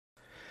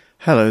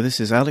Hello, this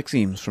is Alex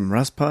Eames from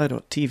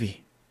RasPiO.tv.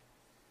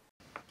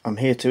 I'm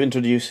here to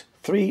introduce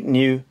 3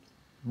 new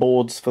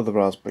boards for the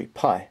Raspberry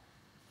Pi.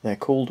 They're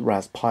called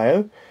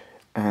RasPiO,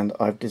 and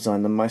I've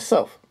designed them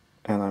myself,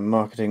 and I'm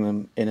marketing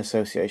them in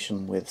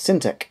association with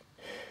Syntec.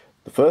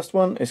 The first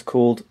one is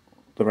called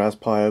the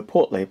RasPiO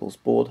Port Labels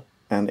board,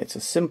 and it's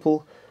a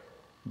simple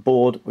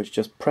board which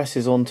just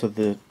presses onto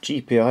the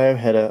GPIO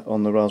header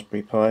on the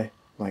Raspberry Pi,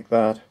 like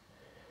that,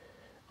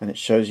 and it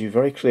shows you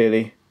very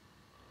clearly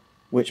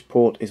which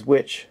port is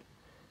which,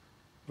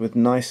 with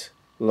nice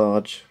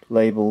large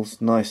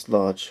labels, nice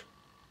large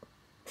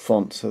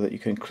font, so that you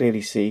can clearly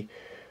see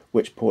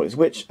which port is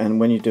which, and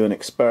when you do an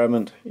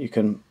experiment you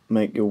can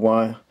make your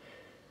wire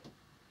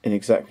in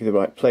exactly the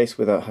right place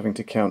without having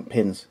to count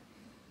pins.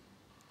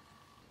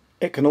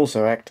 It can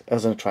also act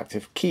as an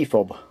attractive key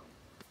fob.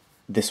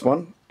 This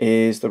one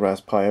is the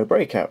RasPiO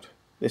Breakout.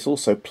 This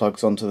also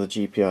plugs onto the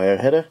GPIO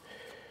header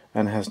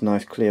and has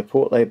nice clear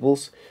port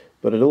labels,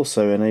 but it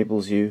also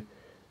enables you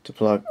to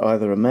plug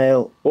either a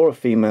male or a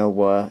female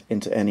wire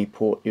into any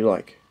port you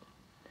like.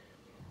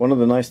 One of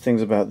the nice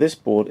things about this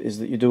board is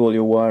that you do all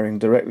your wiring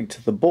directly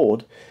to the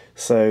board,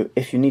 so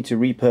if you need to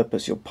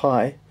repurpose your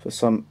Pi for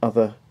some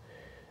other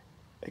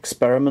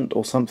experiment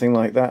or something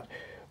like that,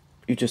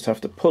 you just have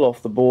to pull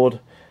off the board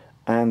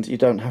and you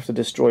don't have to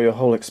destroy your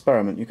whole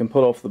experiment. You can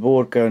pull off the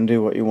board, go and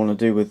do what you want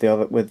to do with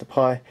the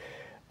Pi,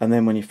 and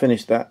then when you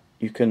finish that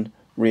you can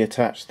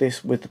reattach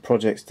this with the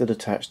projects that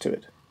attach to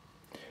it.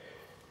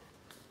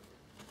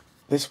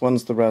 This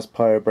one's the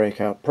RasPiO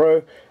Breakout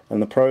Pro,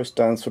 and the Pro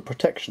stands for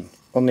protection.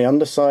 On the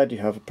underside you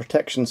have a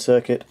protection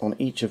circuit on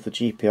each of the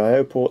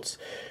GPIO ports,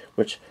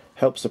 which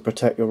helps to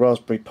protect your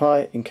Raspberry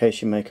Pi in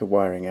case you make a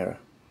wiring error.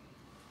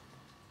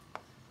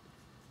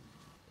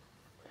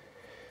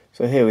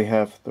 So here we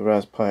have the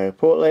RasPiO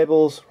port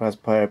labels,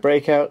 RasPiO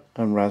Breakout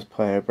and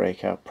RasPiO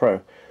Breakout Pro.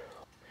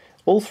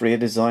 All 3 are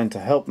designed to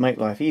help make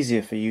life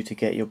easier for you to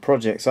get your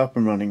projects up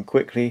and running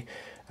quickly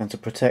and to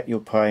protect your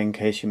Pi in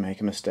case you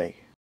make a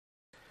mistake.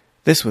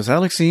 This was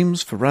Alex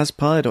Eames for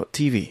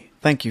RasPiO.tv.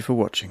 Thank you for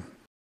watching.